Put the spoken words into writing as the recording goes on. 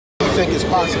think it's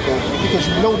possible, because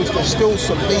you notice there's still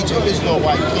some major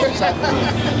Israelite camps out there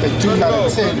that do not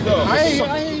attend.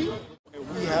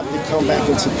 We have to come back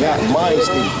into that mind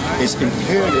state. It's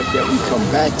imperative that we come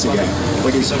back to that,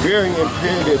 but it's very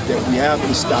imperative that we have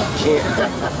to stop camping.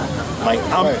 Like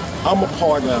I'm a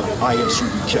part of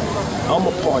ISUBK. I'm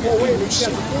a part of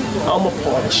AUC. I'm a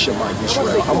part of Shema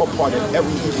Israel. I'm a part of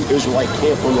every Israelite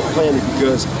camp on the planet,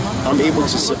 because I'm able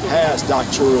to surpass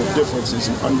doctrinal differences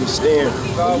and understand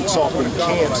when we talk in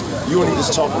camps, you only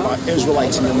just talk about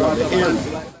Israelites in another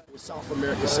area. South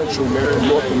America, Central America,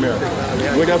 North America,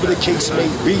 whatever the case may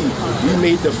be, we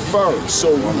may differ.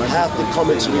 So we have to come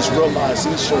into this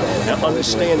realization and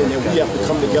understanding that we have to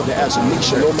come together as a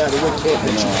nation, no matter what camp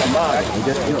that you come out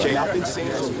of. Okay, I've been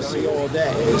saying all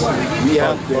that is we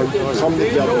have to come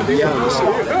together. We have to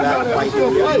stop the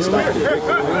backbiting. We have to stop the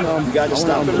bickering. We got to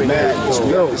stop the madness.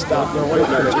 We have to stop the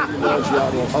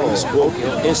out on Facebook,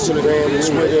 Instagram,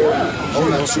 Twitter,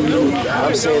 YouTube.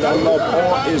 I'm saying I love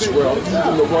all Israel,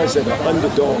 even the ones that are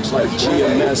underdogs like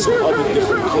GMS and other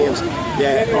different camps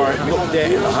that are looked at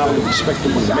in a highly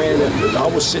respectable manner. I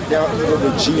would sit down with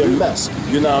GMS,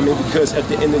 you know what I mean? Because at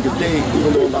the end of the day,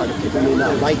 even though a lot of people may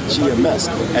not like GMS,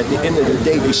 at the end of the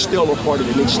day, they're still a part of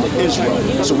the nation of Israel.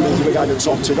 So we even got to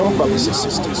talk to them brothers and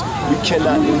sisters. We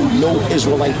cannot leave no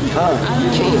Israelite behind.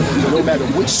 We can't. No matter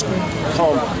which school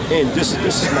come in, this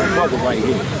is my brother right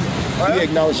here. We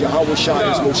acknowledge Yahweh Shai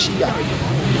as Moshiach.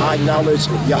 I acknowledge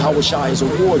Yahweh Shai as a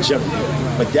war general.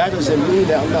 But that doesn't mean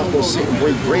that I'm not going to sit and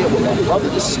break bread with my brother.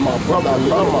 This is my brother. I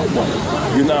love my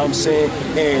brother. You know what I'm saying?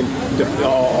 And the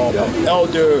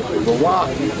Elder Barak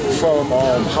from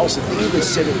House of David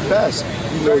said it best.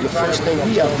 You know, the first thing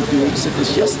we have to do, he said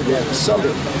this yesterday at the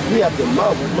summit, we have to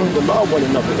learn to love one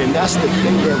another. And that's the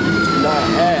thing that we do not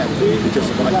have. Because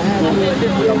of our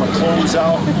people, we have my clothes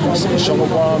out, we say shalom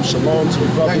to the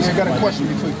brothers. I got a question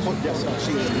before you put this on.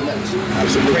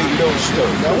 Absolutely. Great note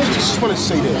story. Now, I just want to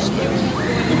say this, man.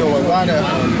 You know, a lot of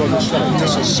brothers try to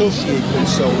disassociate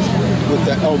themselves with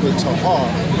the Elder Tahar,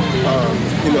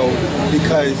 you know,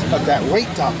 because of that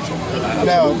rape doctrine.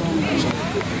 Now,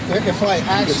 if I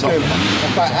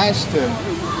asked them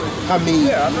how many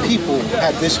people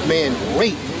had this man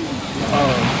raped,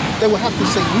 they would have to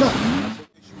say nothing.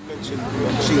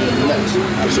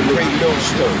 Absolutely. Great note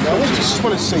story. Now, I just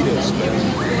want to say this, man.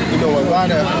 You know, a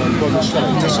lot of brothers try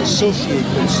to disassociate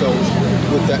themselves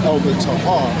with the Elder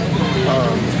Tahar,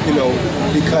 you know,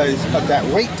 because of that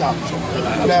rape doctrine.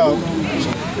 Now,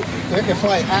 if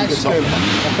I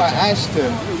asked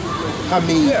them how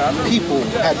many people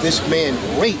had this man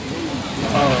raped,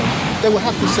 they would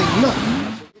have to say nothing.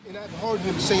 And I've heard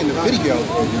him say in the video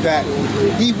that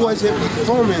he wasn't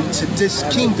referring to this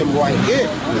kingdom right here.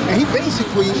 And he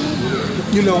basically,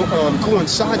 you know,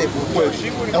 coincided with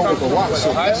Elder Barak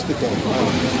said yesterday.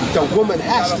 The woman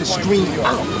has to scream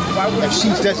out. If she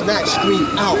does not scream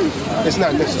out, it's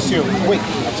not necessarily rape.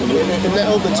 And the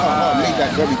Elder Tahar made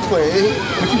that very clear.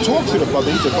 If you talk to the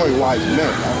brother, he's a very wise man.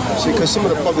 Because some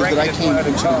of the brothers that I came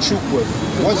into the truth with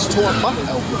was taught by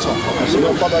Elder Tahar. So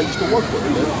the brother I used to work with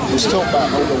was taught by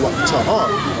Elder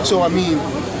Tahar. So I mean,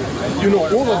 you know,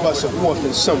 all of us are off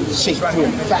in some shape,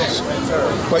 form, fashion.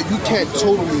 But you can't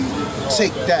totally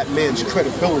take that man's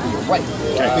credibility away.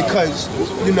 Because,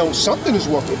 you know, something is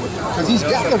working with him. Because he's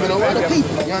gathering a lot of people,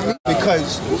 you know what I mean?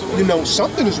 Because, you know,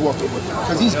 something is working with him.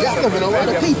 Because he's gathering a lot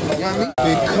of people, you know what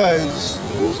I mean? Because,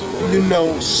 you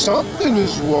know, something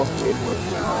is working with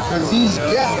him. Because he's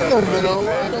gathering a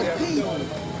lot of people.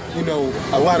 You know,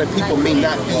 a lot of people may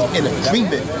not be in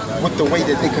agreement with the way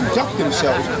that they conduct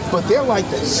themselves, but they're like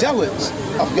the zealots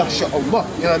of Yahshua Allah,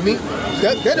 you know what I mean?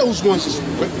 They're those ones that's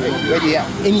ready at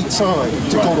any time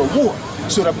to go to war.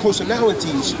 So their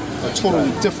personalities are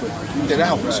totally different than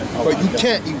ours, but you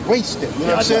can't erase them, you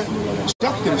know what I'm saying?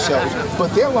 Conduct themselves,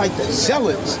 but they're like the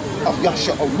zealots of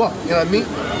Yahshua Allah, you know what I mean?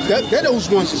 They're those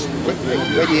ones that's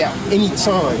ready at any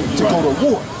time to go to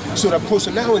war. So their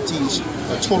personalities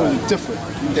are totally different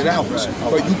than ours,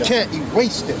 but you can't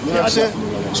erase them, you know what I'm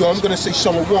saying? So I'm going to say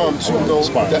shalom to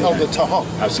the Elder Tahar.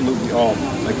 Absolutely.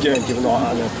 Again, giving all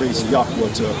honor and praise to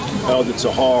Yahweh, to Elder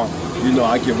Tahar. You know,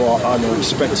 I give all honor and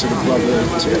respect to the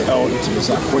brother, to the elder, to the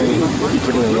Zaquin. He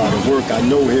put in a lot of work. I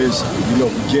know his, you know,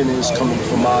 beginnings coming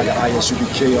from the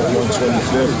ISUBK on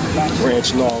 125th,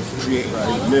 branching off, creating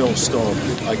a millstone.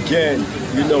 Again,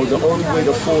 you know, the only way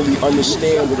to fully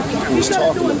understand what the people is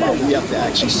talking about, we have to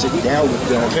actually sit down with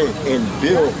them and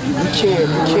build. You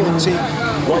can't take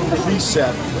one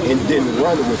precept and then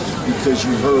run with it because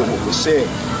you heard what was said.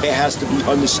 It has to be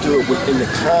understood within the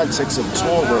context of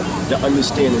Torah, the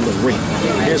understanding of rape. rape.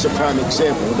 Here's a prime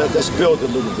example. Let's build a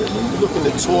little bit. When you look in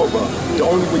the Torah, the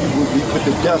only way you put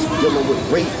the death dealing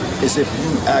with rape is if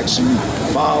you actually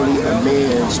violate a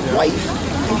man's wife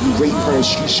and you rape her and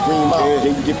she scream out,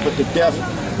 then you get put to death,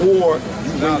 or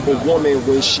you rape a woman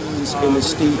when she's in the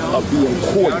state of being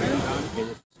courted.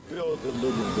 Build a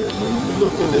little bit. When you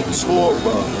look in the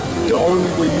Torah, the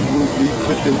only way you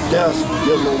put the death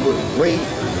dealing with rape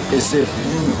is if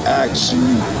you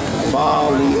actually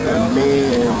violate a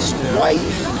man's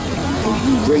wife and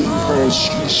you rape her and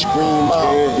she scream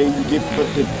out, then you get put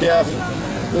to death,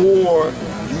 or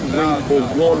you rape a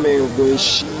woman when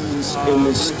she's in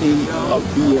the state of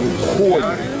being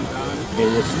courted. And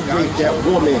if you rape that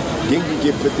woman, then you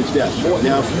get put to death.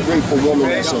 Now, if you rape a woman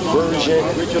that's a virgin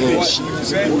and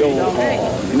she's,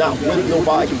 not with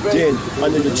nobody, then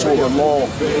under the Torah law,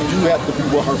 you have to be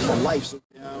with her for life. So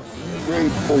now, if you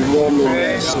rape a woman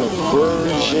that's a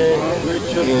virgin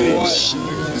and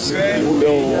she's,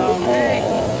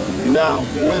 not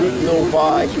with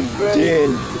nobody, then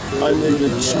under the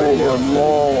Torah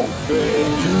law,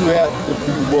 you have to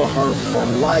be with her for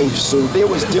life. So there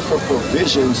was different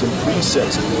provisions and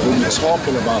precepts when we're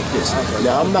talking about this.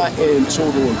 Now, I'm not in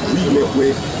total agreement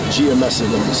with GMS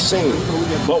and them saying,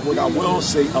 but what I will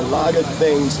say, a lot of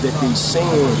things that they're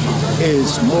saying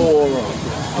is more,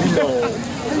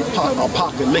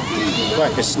 apocalyptic.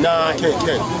 Right? It's not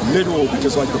literal,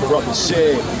 because like the brother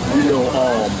said,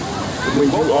 when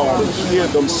you hear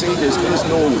them say this, there's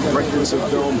no records of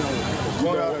them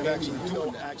going out and actually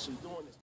doing